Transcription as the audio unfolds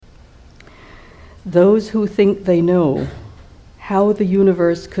Those who think they know how the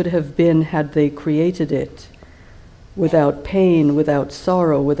universe could have been had they created it, without pain, without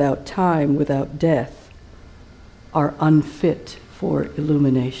sorrow, without time, without death, are unfit for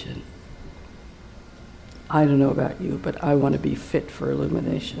illumination. I don't know about you, but I want to be fit for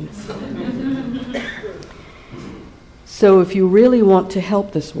illumination. So if you really want to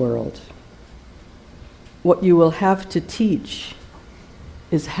help this world, what you will have to teach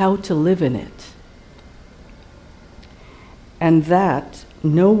is how to live in it. And that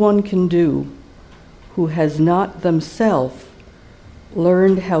no one can do who has not themselves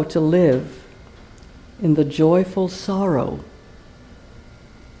learned how to live in the joyful sorrow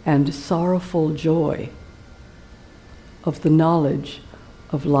and sorrowful joy of the knowledge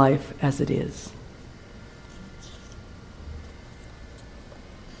of life as it is.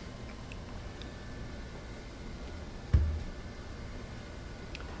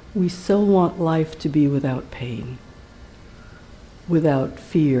 We so want life to be without pain, without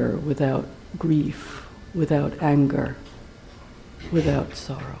fear, without grief, without anger, without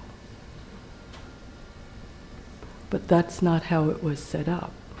sorrow. But that's not how it was set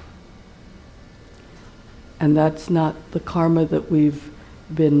up. And that's not the karma that we've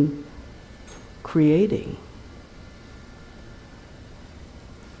been creating.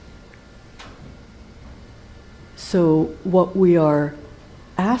 So what we are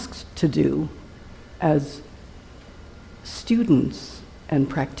asked to do as students and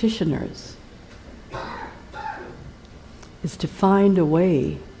practitioners is to find a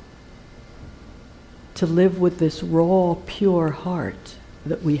way to live with this raw, pure heart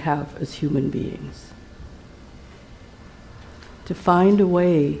that we have as human beings. To find a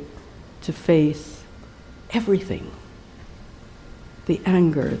way to face everything. The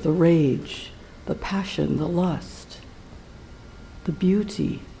anger, the rage, the passion, the lust, the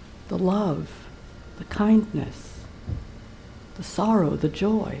beauty, the love, the kindness, the sorrow, the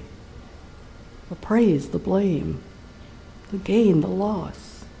joy, the praise, the blame, the gain, the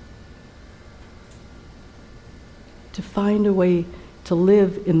loss. To find a way to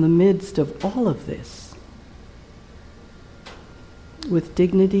live in the midst of all of this with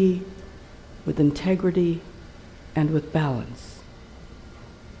dignity, with integrity, and with balance.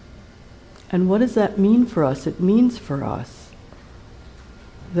 And what does that mean for us? It means for us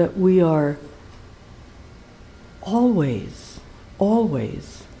that we are always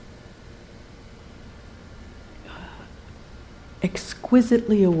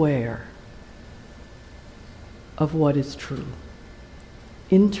exquisitely aware of what is true,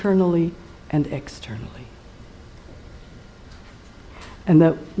 internally and externally. And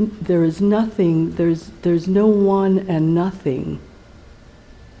that there is nothing, there's no one and nothing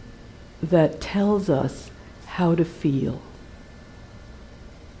that tells us how to feel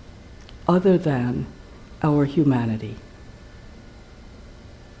other than our humanity.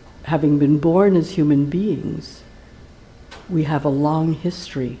 Having been born as human beings, we have a long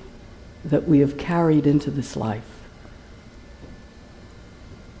history that we have carried into this life.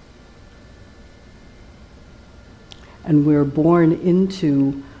 And we're born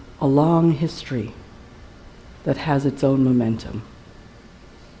into a long history that has its own momentum.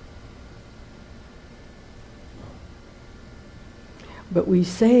 But we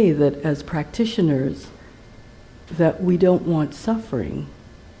say that as practitioners that we don't want suffering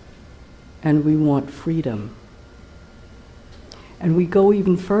and we want freedom. And we go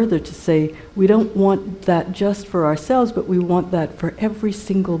even further to say we don't want that just for ourselves, but we want that for every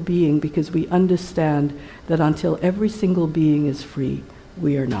single being, because we understand that until every single being is free,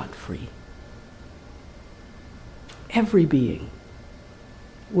 we are not free. Every being,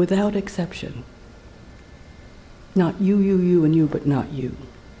 without exception. Not you, and you, but not you.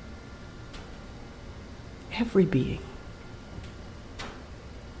 Every being.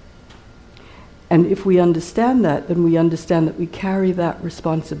 And if we understand that, then we understand that we carry that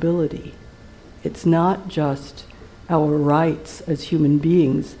responsibility. It's not just our rights as human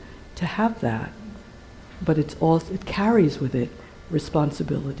beings to have that, but it's also, it carries with it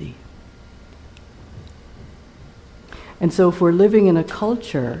responsibility. And so if we're living in a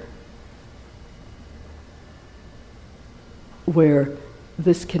culture where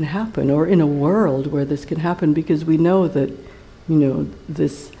this can happen, or in a world where this can happen, because we know that,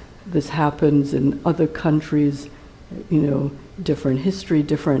 this happens in other countries, different history,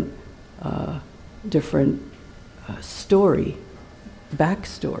 different story,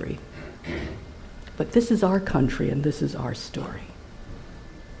 backstory. But this is our country and this is our story.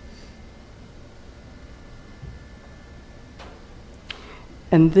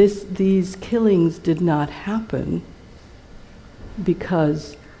 And these killings did not happen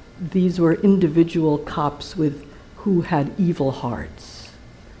because these were individual cops who had evil hearts.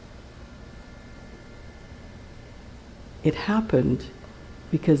 It happened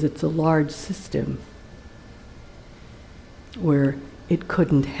because it's a large system where it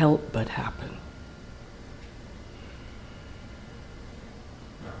couldn't help but happen.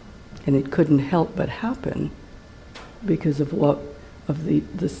 And it couldn't help but happen because of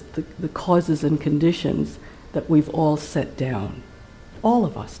the causes and conditions that we've all set down, all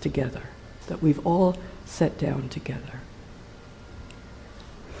of us together, that we've all set down together.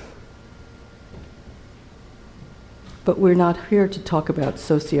 But we're not here to talk about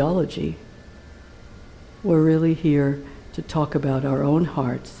sociology. We're really here to talk about our own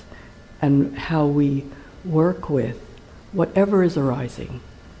hearts and how we work with whatever is arising.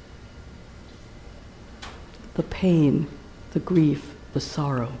 The pain, the grief, the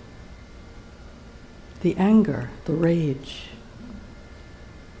sorrow, the anger, the rage.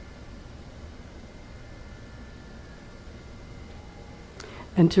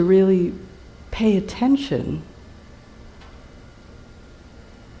 And to really pay attention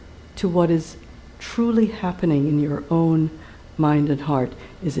to what is truly happening in your own mind and heart.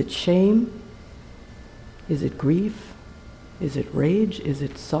 Is it shame? Is it grief? Is it rage? Is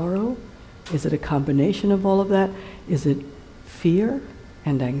it sorrow? Is it a combination of all of that? Is it fear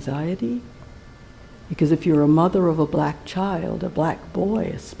and anxiety? Because if you're a mother of a black child, a black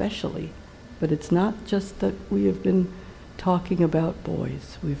boy especially, but it's not just that we have been talking about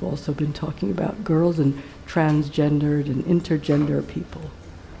boys. We've also been talking about girls and transgendered and intergender people.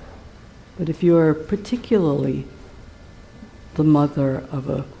 But if you're particularly the mother of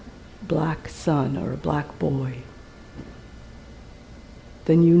a black son or a black boy,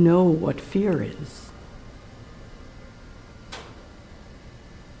 then you know what fear is.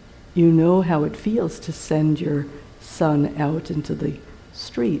 You know how it feels to send your son out into the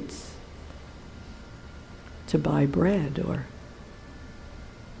streets to buy bread or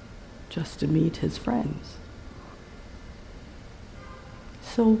just to meet his friends.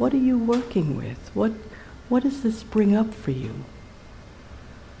 So what are you working with? What does this bring up for you?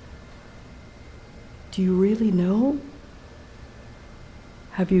 Do you really know?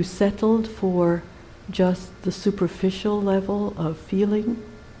 Have you settled for just the superficial level of feeling?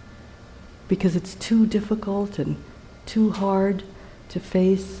 Because it's too difficult and too hard to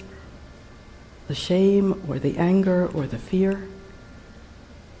face the shame or the anger or the fear.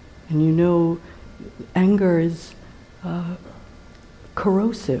 And you know, anger is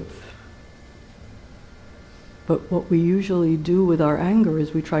corrosive. But what we usually do with our anger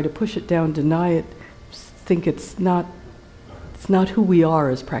is we try to push it down, deny it, think it's not who we are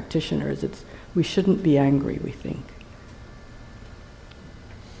as practitioners. We shouldn't be angry, we think.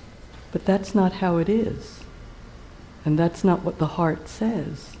 But that's not how it is. And that's not what the heart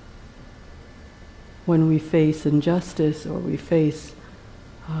says. When we face injustice or we face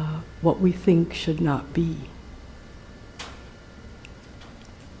what we think should not be.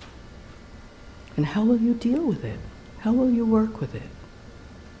 And how will you deal with it? How will you work with it?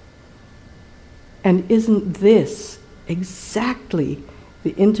 And isn't this exactly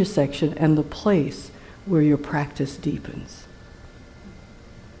the intersection and the place where your practice deepens?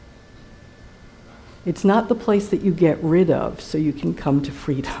 It's not the place that you get rid of so you can come to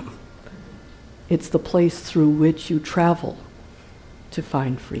freedom. It's the place through which you travel to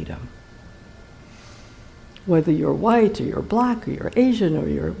find freedom. Whether you're white or you're black or you're Asian or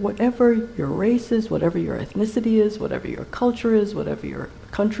you're whatever your race is, whatever your ethnicity is, whatever your culture is, whatever your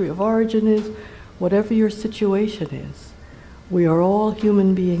country of origin is, whatever your situation is, we are all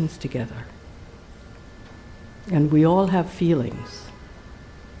human beings together. And we all have feelings.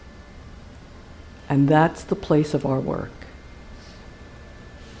 And that's the place of our work,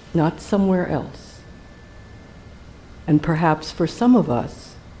 not somewhere else. And perhaps for some of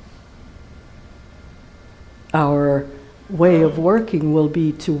us, our way of working will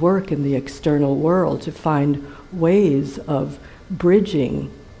be to work in the external world, to find ways of bridging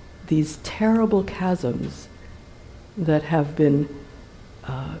these terrible chasms that have been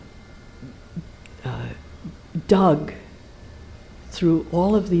dug through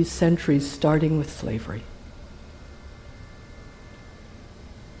all of these centuries, starting with slavery.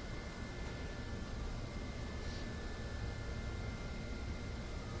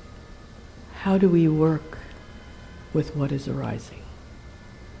 How do we work with what is arising?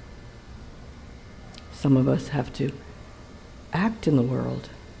 Some of us have to act in the world,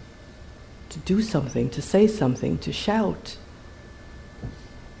 to do something, to say something, to shout.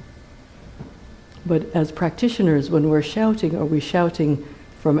 But as practitioners, when we're shouting, are we shouting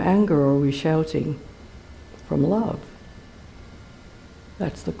from anger or are we shouting from love?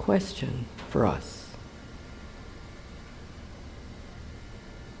 That's the question for us.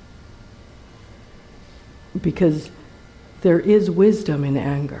 Because there is wisdom in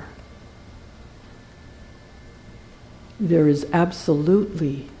anger. There is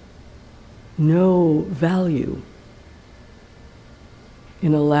absolutely no value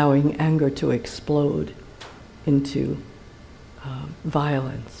in allowing anger to explode into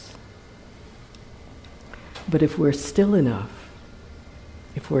violence. But if we're still enough,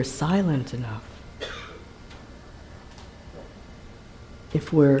 if we're silent enough,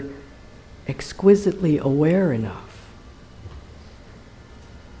 if we're exquisitely aware enough,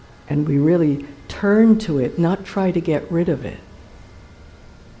 and we really turn to it, not try to get rid of it,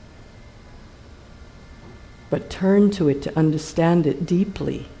 but turn to it to understand it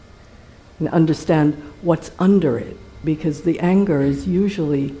deeply and understand what's under it, because the anger is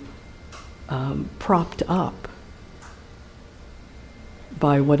usually propped up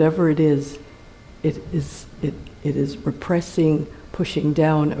by whatever it is. It is repressing, pushing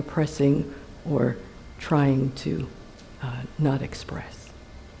down, oppressing, or trying to not express,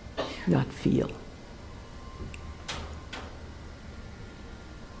 not feel.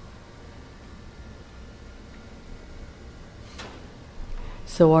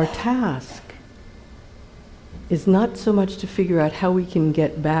 So our task is not so much to figure out how we can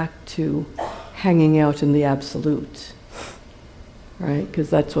get back to hanging out in the absolute, right? Because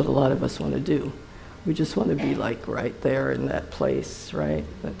that's what a lot of us want to do. We just want to be like right there in that place, right?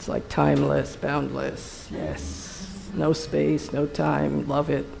 That's like timeless, boundless, yes. No space, no time, love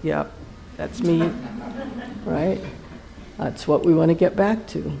it, yep, that's me, right? That's what we want to get back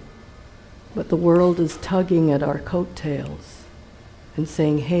to. But the world is tugging at our coattails and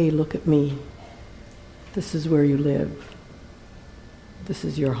saying, hey, look at me. This is where you live. This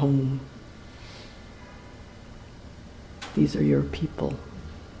is your home. These are your people.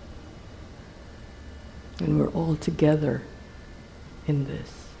 And we're all together in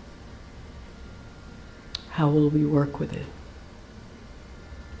this. How will we work with it?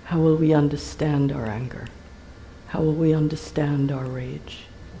 How will we understand our anger? How will we understand our rage?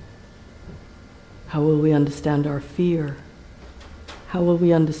 How will we understand our fear? How will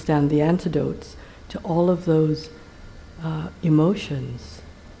we understand the antidotes to all of those emotions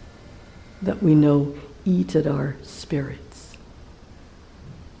that we know eat at our spirits?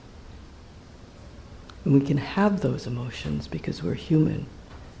 And we can have those emotions because we're human,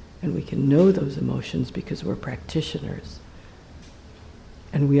 and we can know those emotions because we're practitioners.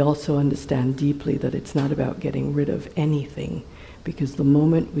 And we also understand deeply that it's not about getting rid of anything, because the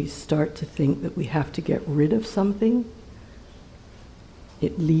moment we start to think that we have to get rid of something,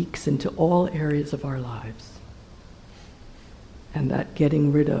 it leaks into all areas of our lives. And that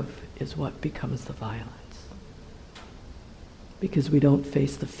getting rid of is what becomes the violence. Because we don't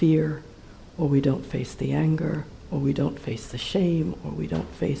face the fear, or we don't face the anger, or we don't face the shame, or we don't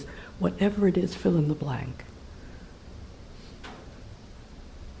face whatever it is, fill in the blank.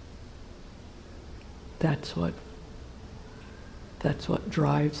 That's what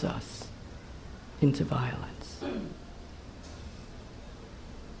drives us into violence.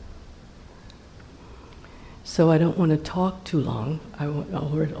 So I don't want to talk too long,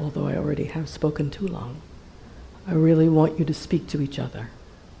 although I already have spoken too long. I really want you to speak to each other.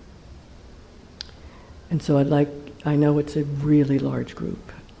 And so I know it's a really large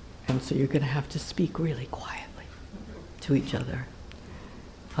group, and so you're going to have to speak really quietly to each other.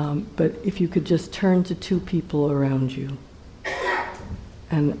 But if you could just turn to two people around you,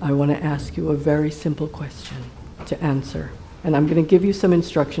 and I want to ask you a very simple question to answer. And I'm going to give you some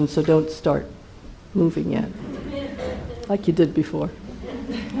instructions, so don't start moving yet, like you did before.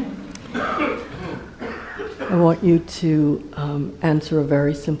 I want you to answer a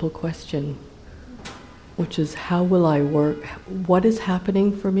very simple question, which is, how will I work? What is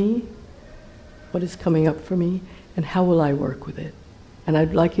happening for me? What is coming up for me? And how will I work with it? And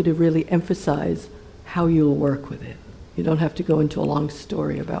I'd like you to really emphasize how you'll work with it. You don't have to go into a long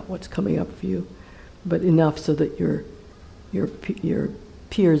story about what's coming up for you, but enough so that your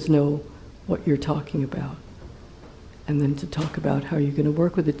peers know what you're talking about. And then to talk about how you're going to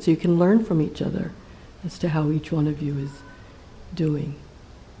work with it, so you can learn from each other as to how each one of you is doing.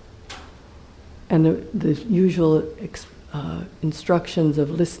 And the usual instructions of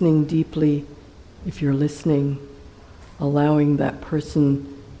listening deeply, if you're listening, allowing that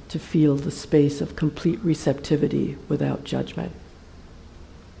person to feel the space of complete receptivity without judgment.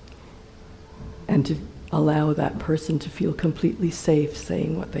 And to allow that person to feel completely safe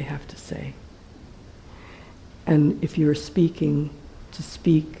saying what they have to say. And if you're speaking, to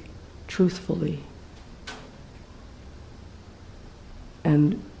speak truthfully.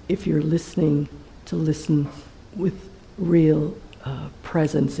 And if you're listening, to listen with real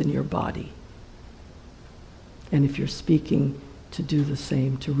presence in your body. And if you're speaking, to do the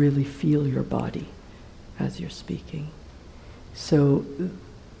same, to really feel your body as you're speaking. So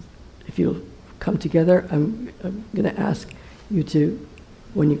if you'll come together, I'm going to ask you to,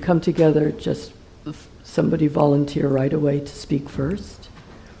 when you come together, just somebody volunteer right away to speak first.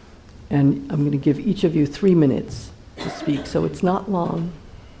 And I'm going to give each of you 3 minutes to speak, so it's not long.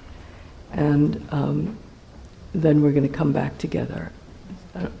 And then we're going to come back together.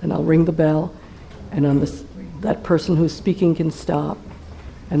 And I'll ring the bell, and on that person who's speaking can stop.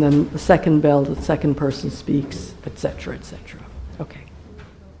 And then the second bell, the second person speaks, etc., etc. Okay.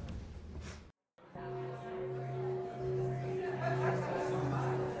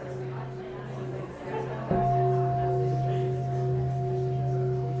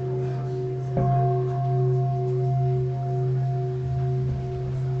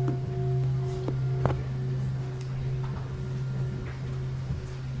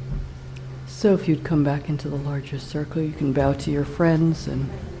 So if you'd come back into the larger circle, you can bow to your friends. And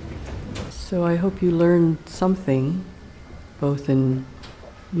so I hope you learned something, both in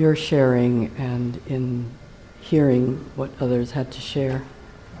your sharing and in hearing what others had to share.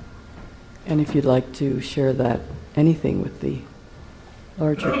 And if you'd like to share that, anything with the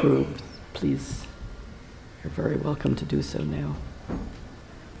larger group, please, you're very welcome to do so now.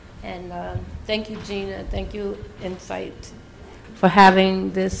 And thank you, Gina. Thank you, Insight, for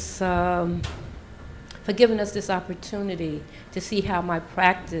having this, for giving us this opportunity to see how my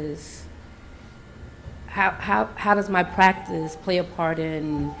practice, how does my practice play a part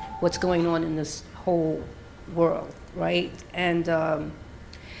in what's going on in this whole world, right? And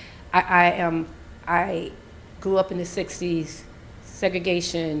I grew up in the 60s,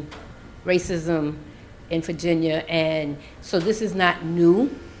 segregation, racism in Virginia, and so this is not new.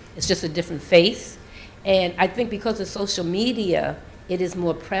 It's just a different face. And I think because of social media, it is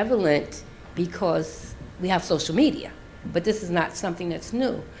more prevalent because we have social media. But this is not something that's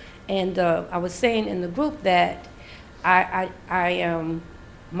new. And I was saying in the group that my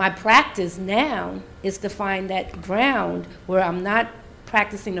practice now is to find that ground where I'm not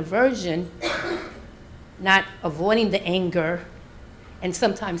practicing aversion, not avoiding the anger, and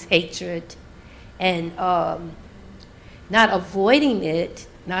sometimes hatred, and not avoiding it,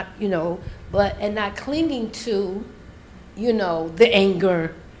 not, and not clinging to, the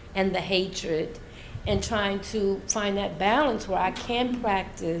anger and the hatred, and trying to find that balance where I can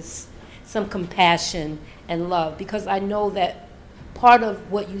practice some compassion and love. Because I know that part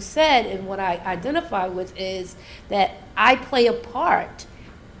of what you said and what I identify with is that I play a part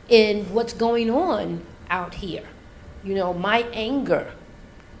in what's going on out here. My anger,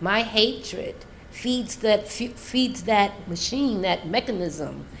 my hatred feeds that machine, that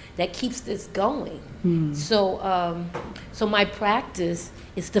mechanism that keeps this going. So my practice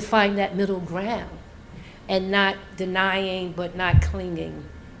is to find that middle ground and not denying but not clinging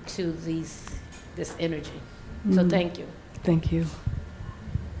to this energy. So thank you. Thank you.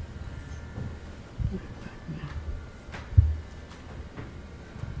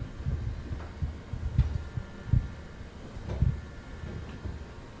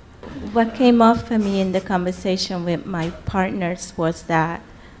 What came up for me in the conversation with my partners was that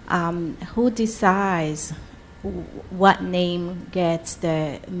who decides what name gets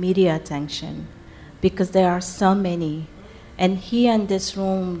the media attention? Because there are so many. And here in this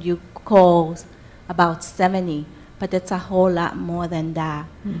room, you call about 70, but it's a whole lot more than that.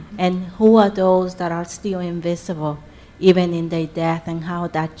 Mm-hmm. And who are those that are still invisible, even in their death, and how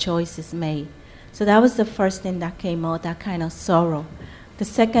that choice is made? So that was the first thing that came out, that kind of sorrow. The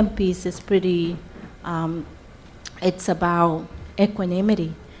second piece is pretty, it's about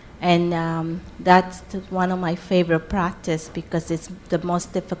equanimity. And that's one of my favorite practice because it's the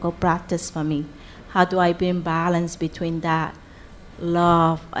most difficult practice for me. How do I be in balance between that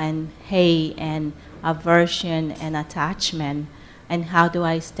love and hate and aversion and attachment? And how do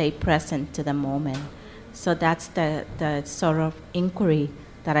I stay present to the moment? So that's the sort of inquiry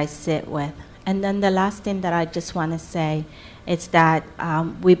that I sit with. And then the last thing that I just want to say is that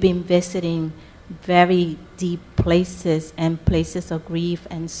we've been visiting very deep places and places of grief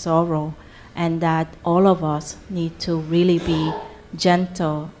and sorrow, and that all of us need to really be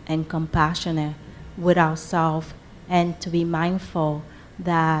gentle and compassionate with ourselves and to be mindful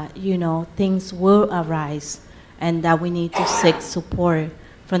that, things will arise and that we need to seek support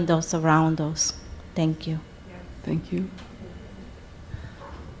from those around us. Thank you. Thank you.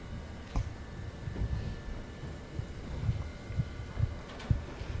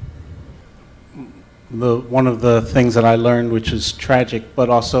 one of the things that I learned, which is tragic but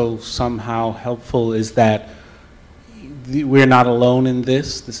also somehow helpful, is that we're not alone in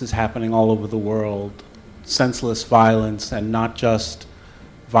this. This is happening all over the world. Senseless violence, and not just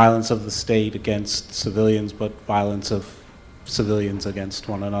violence of the state against civilians, but violence of civilians against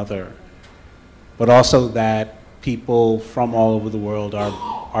one another. But also that people from all over the world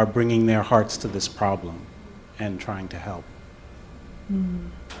are bringing their hearts to this problem and trying to help.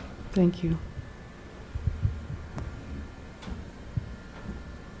 Thank you.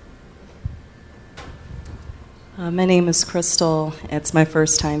 My name is Crystal. It's my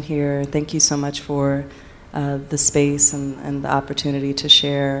first time here. Thank you so much for the space and the opportunity to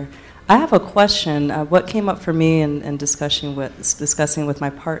share. I have a question. What came up for me in discussing with my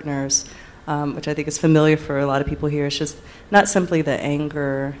partners, which I think is familiar for a lot of people here, is just not simply the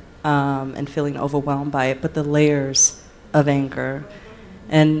anger and feeling overwhelmed by it, but the layers of anger.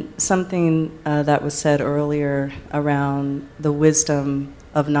 And something that was said earlier around the wisdom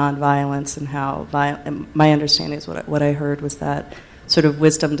of nonviolence, and how my understanding is what I heard was that sort of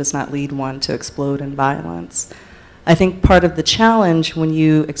wisdom does not lead one to explode in violence. I think part of the challenge when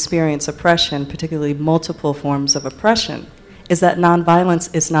you experience oppression, particularly multiple forms of oppression, is that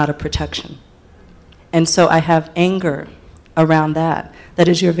nonviolence is not a protection. And so I have anger around that. That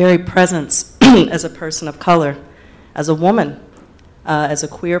is your very presence as a person of color, as a woman, as a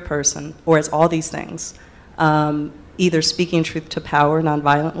queer person, or as all these things. Either speaking truth to power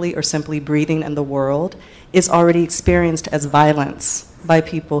nonviolently or simply breathing in the world is already experienced as violence by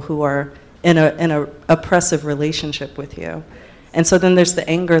people who are in a oppressive relationship with you. And so then there's the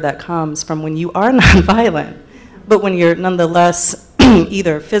anger that comes from when you are nonviolent, but when you're nonetheless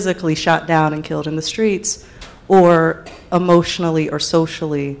either physically shot down and killed in the streets, or emotionally or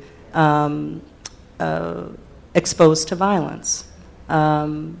socially exposed to violence.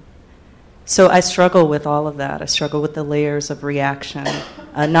 So I struggle with all of that. I struggle with the layers of reaction,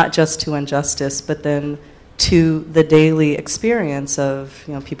 not just to injustice, but then to the daily experience of,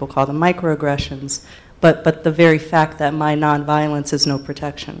 people call them microaggressions, but the very fact that my nonviolence is no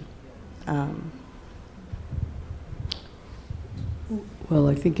protection. Well,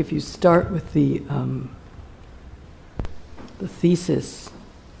 I think if you start with the thesis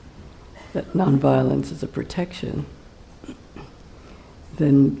that nonviolence is a protection,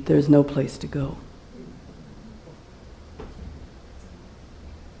 then there's no place to go.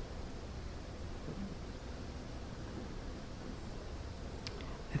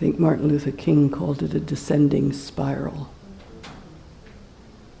 I think Martin Luther King called it a descending spiral.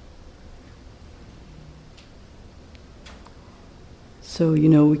 So,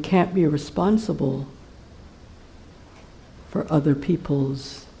 we can't be responsible for other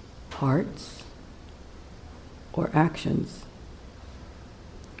people's hearts or actions,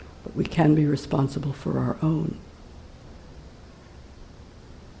 but we can be responsible for our own.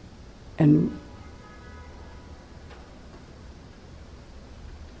 And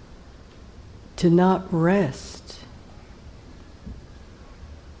to not rest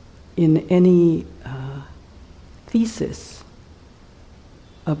in any thesis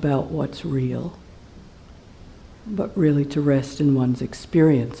about what's real, but really to rest in one's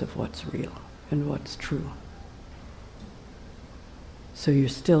experience of what's real and what's true. So you're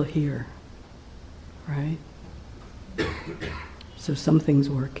still here, right? So something's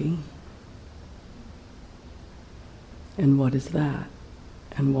working. And what is that?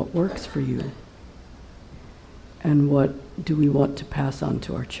 And what works for you? And what do we want to pass on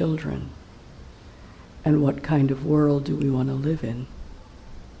to our children? And what kind of world do we want to live in?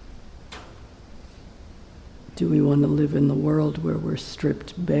 Do we want to live in the world where we're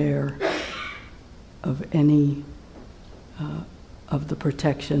stripped bare of any of the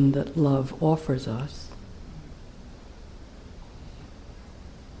protection that love offers us?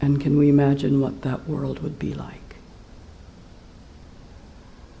 And can we imagine what that world would be like?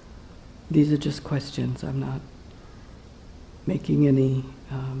 These are just questions. I'm not making any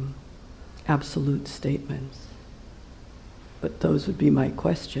absolute statements. But those would be my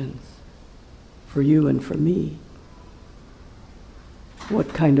questions for you and for me.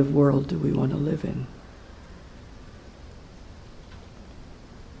 What kind of world do we want to live in?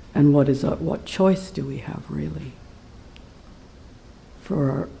 And what choice do we have, really,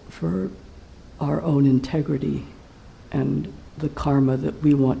 for our own integrity and the karma that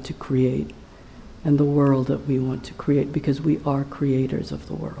we want to create and the world that we want to create, because we are creators of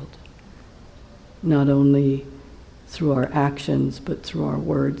the world, not only through our actions, but through our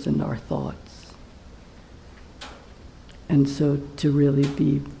words and our thoughts. And so to really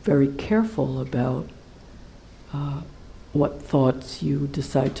be very careful about what thoughts you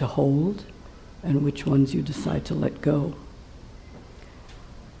decide to hold and which ones you decide to let go.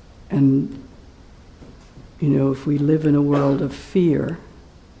 And, if we live in a world of fear,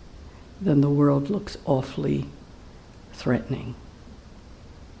 then the world looks awfully threatening.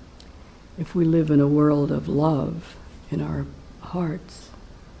 If we live in a world of love in our hearts,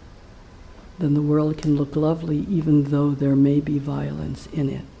 then the world can look lovely even though there may be violence in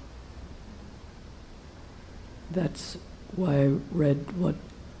it. That's why I read what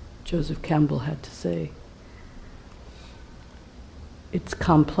Joseph Campbell had to say. It's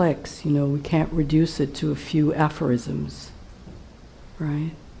complex, we can't reduce it to a few aphorisms,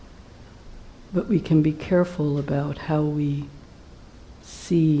 right? But we can be careful about how we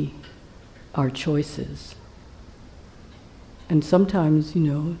see our choices. And sometimes,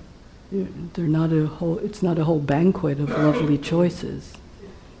 they're not it's not a whole banquet of lovely choices.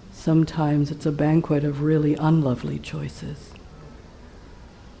 Sometimes it's a banquet of really unlovely choices.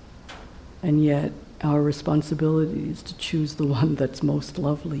 And yet, our responsibility is to choose the one that's most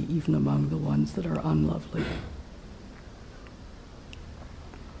lovely, even among the ones that are unlovely.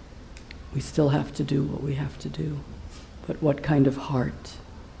 We still have to do what we have to do. But what kind of heart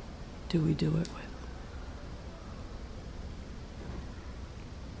do we do it with?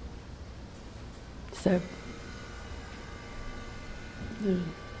 Seb?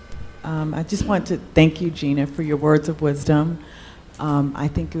 I just want to thank you, Gina, for your words of wisdom. I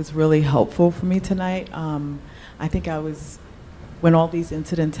think it was really helpful for me tonight. I think when all these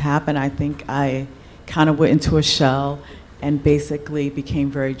incidents happened, I think I kind of went into a shell and basically became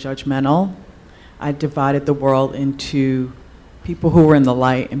very judgmental. I divided the world into people who were in the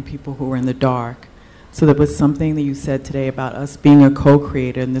light and people who were in the dark. So there was something that you said today about us being a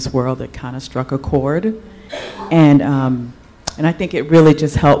co-creator in this world that kind of struck a chord. And I think it really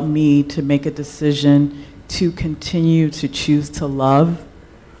just helped me to make a decision to continue to choose to love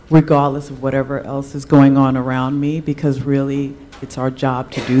regardless of whatever else is going on around me, because really it's our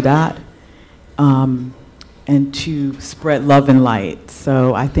job to do that, and to spread love and light.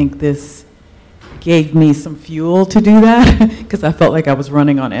 So I think this gave me some fuel to do that because I felt like I was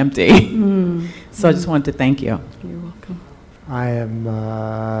running on empty. So I just wanted to thank you. You're welcome. I am,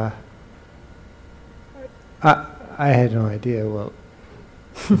 I had no idea what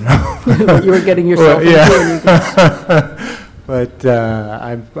you were getting yourself into. But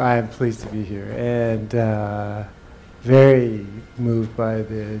I'm pleased to be here and very moved by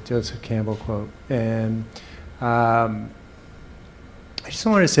the Joseph Campbell quote. And I just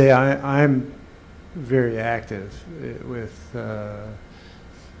want to say I'm very active with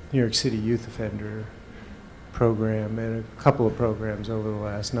New York City Youth Offender Program and a couple of programs over the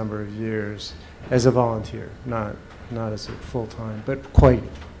last number of years as a volunteer, not as a full-time, but quite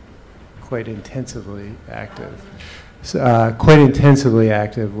intensively active. Quite intensively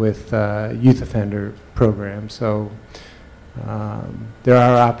active with youth offender programs. So there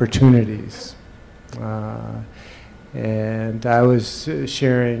are opportunities. And I was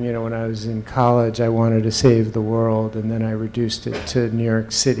sharing, when I was in college, I wanted to save the world, and then I reduced it to New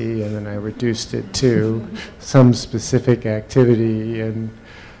York City, and then I reduced it to some specific activity. And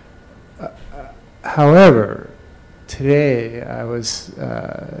however, today I was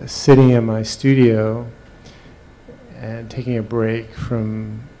sitting in my studio and taking a break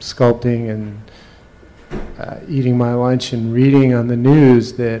from sculpting and eating my lunch and reading on the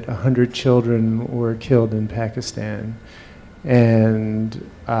news that 100 children were killed in Pakistan. And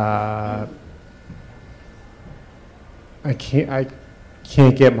I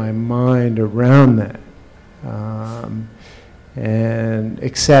can't get my mind around that. And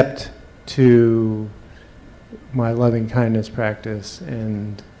except to my loving kindness practice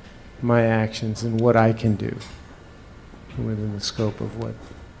and my actions and what I can do within the scope of what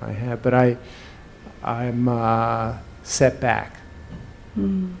I have. But I'm set back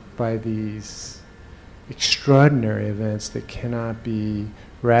by these extraordinary events that cannot be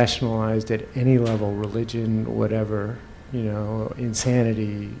rationalized at any level, religion, whatever,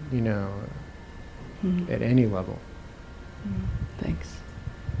 insanity, at any level. Thanks.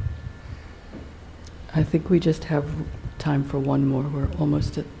 I think we just have time for one more. We're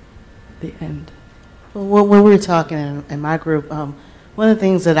almost at the end. Well, when we were talking in my group, one of the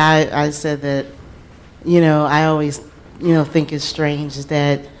things that I said that, I always, think is strange is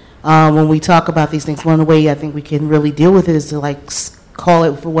that when we talk about these things, one way I think we can really deal with it is to call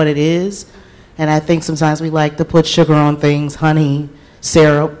it for what it is. And I think sometimes we like to put sugar on things, honey,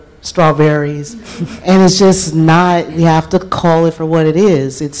 syrup, strawberries, and it's just not. We have to call it for what it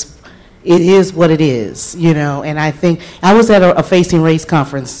is. It is what it is, And I think I was at a Facing Race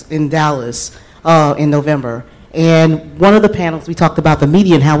conference in Dallas in November, And one of the panels, we talked about the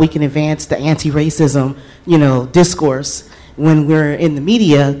media and how we can advance the anti-racism, discourse when we're in the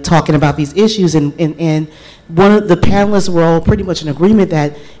media talking about these issues. And one of the panelists were all pretty much in agreement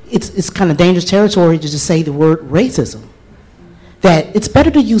that it's kind of dangerous territory to just say the word racism. That it's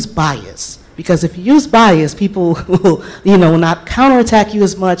better to use bias. Because if you use bias, people will not counterattack you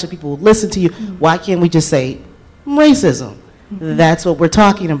as much, and people will listen to you. Why can't we just say racism? That's what we're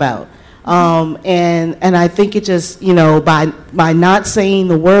talking about. And I think it just, by not saying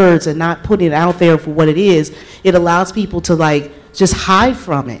the words and not putting it out there for what it is, it allows people to just hide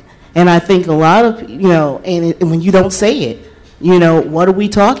from it. And I think a lot of, and when you don't say it, what are we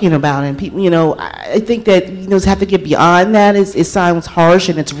talking about? And people, I think that, have to get beyond that. It sounds harsh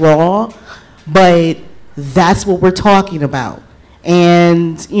and it's raw, but that's what we're talking about.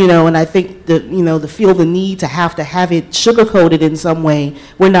 And, and I think that, to feel the need to have it sugar-coated in some way,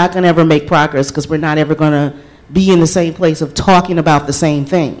 we're not going to ever make progress because we're not ever going to be in the same place of talking about the same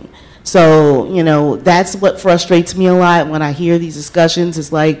thing. So, that's what frustrates me a lot when I hear these discussions.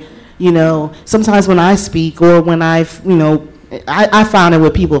 It's like, sometimes when I speak or when I found it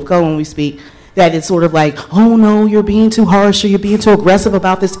with people of color when we speak, that it's sort of like, oh no, you're being too harsh or you're being too aggressive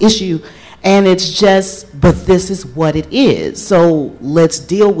about this issue. And it's just, but this is what it is. So let's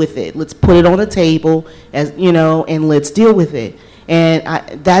deal with it. Let's put it on the table, and let's deal with it.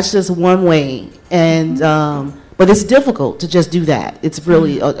 And that's just one way. And but it's difficult to just do that. It's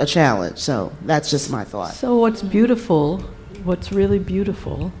really a challenge. So that's just my thought. So what's really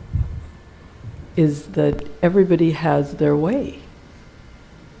beautiful, is that everybody has their way,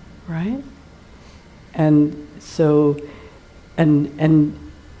 right? And so, and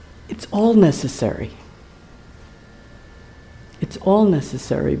it's all necessary. It's all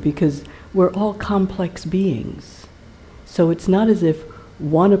necessary because we're all complex beings. So it's not as if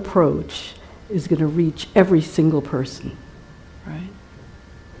one approach is going to reach every single person, right?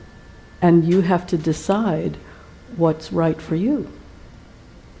 And you have to decide what's right for you.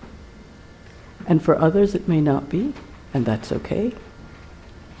 And for others it may not be, and that's okay.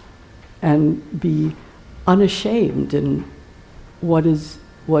 And be unashamed in what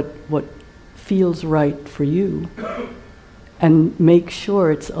feels right for you, and make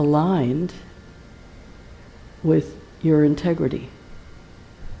sure it's aligned with your integrity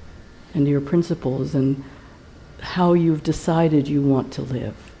and your principles and how you've decided you want to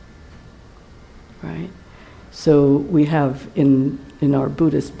live, right? So we have in our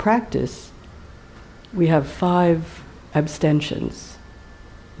Buddhist practice, we have 5 abstentions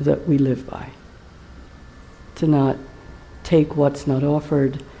that we live by. To not take what's not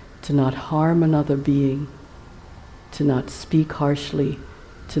offered, to not harm another being, to not speak harshly,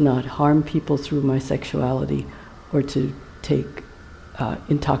 to not harm people through my sexuality, or to take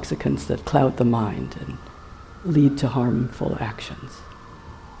intoxicants that cloud the mind and lead to harmful actions.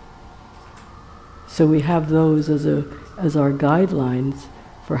 So we have those as our guidelines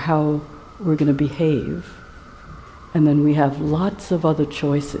for how we're going to behave, and then we have lots of other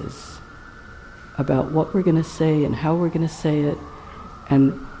choices about what we're going to say and how we're going to say it,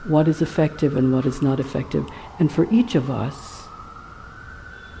 and what is effective and what is not effective. And for each of us,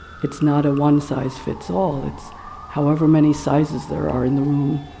 it's not a one-size-fits-all. It's however many sizes there are in the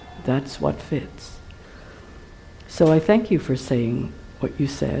room, that's what fits. So I thank you for saying what you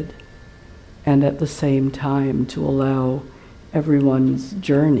said, and at the same time to allow everyone's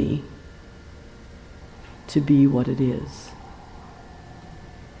journey to be what it is.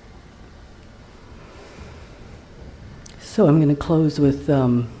 So I'm going to close with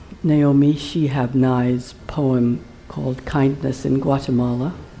Naomi Shihab Nye's poem called Kindness in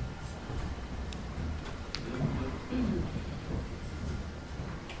Guatemala.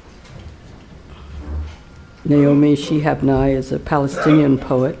 Naomi Shihab Nye is a Palestinian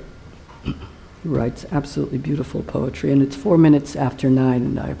poet who writes absolutely beautiful poetry, and it's 4 minutes after 9,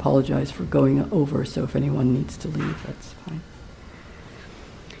 and I apologize for going over, so if anyone needs to leave, that's fine.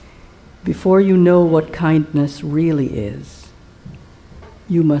 Before you know what kindness really is,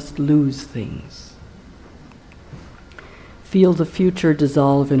 you must lose things. Feel the future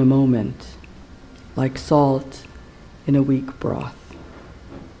dissolve in a moment, like salt in a weak broth.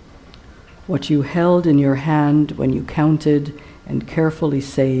 What you held in your hand when you counted and carefully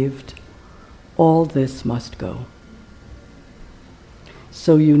saved, all this must go.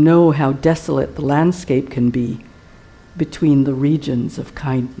 So you know how desolate the landscape can be between the regions of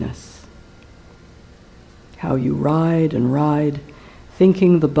kindness. How you ride and ride,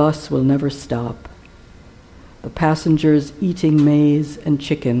 thinking the bus will never stop. The passengers eating maize and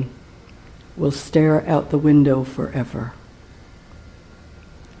chicken will stare out the window forever.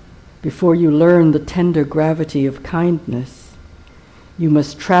 Before you learn the tender gravity of kindness, you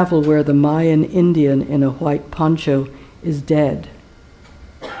must travel where the Mayan Indian in a white poncho is dead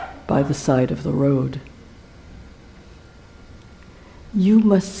by the side of the road. You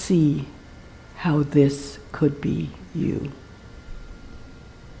must see how this could be you.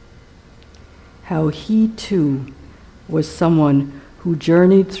 How he too was someone who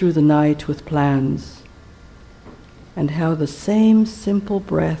journeyed through the night with plans, and how the same simple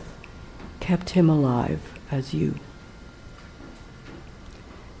breath kept him alive as you.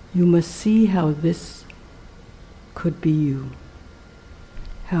 You must see how this could be you.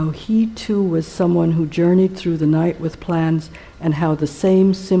 How he too was someone who journeyed through the night with plans, and how the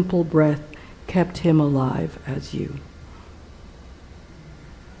same simple breath kept him alive as you.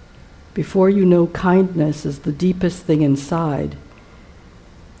 Before you know kindness as the deepest thing inside,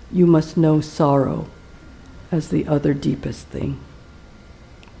 you must know sorrow as the other deepest thing.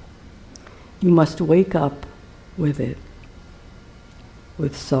 You must wake up with it,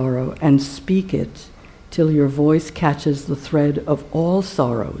 with sorrow, and speak it till your voice catches the thread of all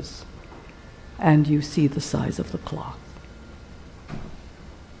sorrows and you see the size of the cloth.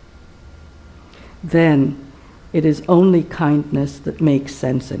 Then it is only kindness that makes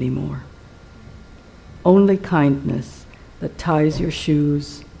sense anymore. Only kindness that ties your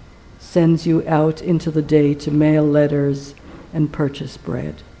shoes, sends you out into the day to mail letters and purchase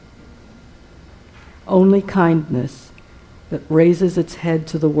bread. Only kindness that raises its head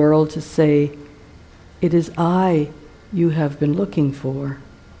to the world to say, "It is I you have been looking for,"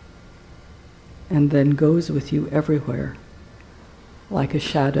 and then goes with you everywhere, like a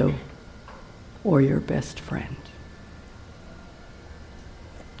shadow or your best friend.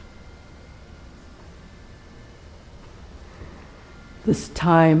 This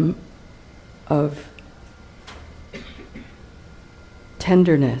time of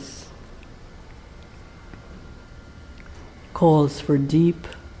tenderness calls for deep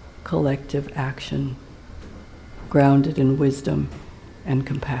collective action, grounded in wisdom and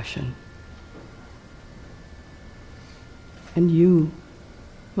compassion. And you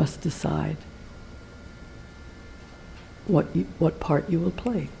must decide what part you will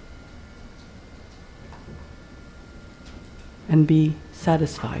play. And be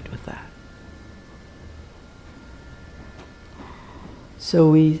satisfied with that. So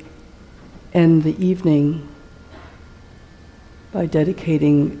we end the evening by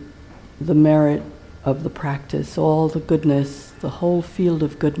dedicating the merit of the practice, all the goodness, the whole field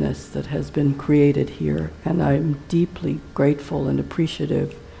of goodness that has been created here. And I'm deeply grateful and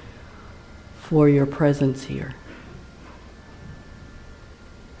appreciative for your presence here,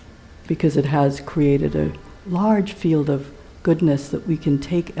 because it has created a large field of goodness that we can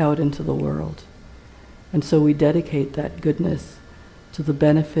take out into the world. And so we dedicate that goodness to the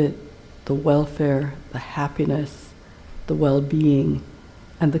benefit, the welfare, the happiness, the well-being,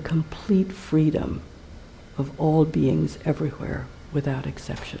 and the complete freedom of all beings everywhere without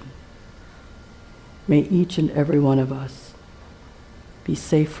exception. May each and every one of us be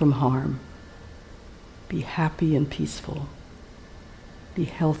safe from harm, be happy and peaceful, be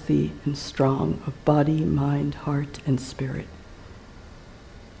healthy and strong of body, mind, heart, and spirit.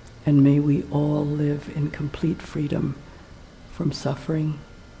 And may we all live in complete freedom from suffering,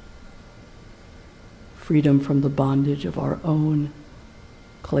 freedom from the bondage of our own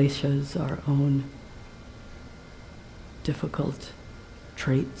kleshas, our own difficult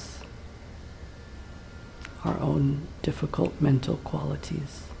traits, our own difficult mental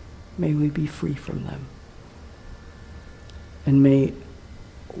qualities. May we be free from them. And may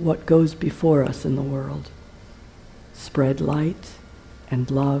what goes before us in the world spread light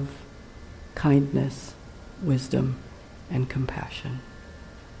and love, kindness, wisdom, and compassion.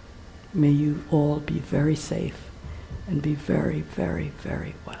 May you all be very safe and be very, very,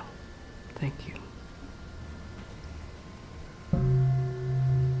 very well. Thank you.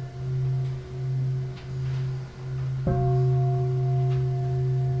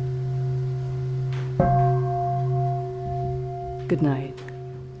 Good night.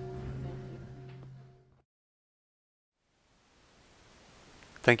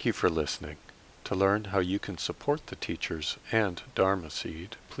 Thank you for listening. To learn how you can support the teachers and Dharma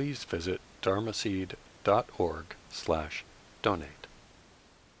Seed, please visit dharmaseed.org/donate.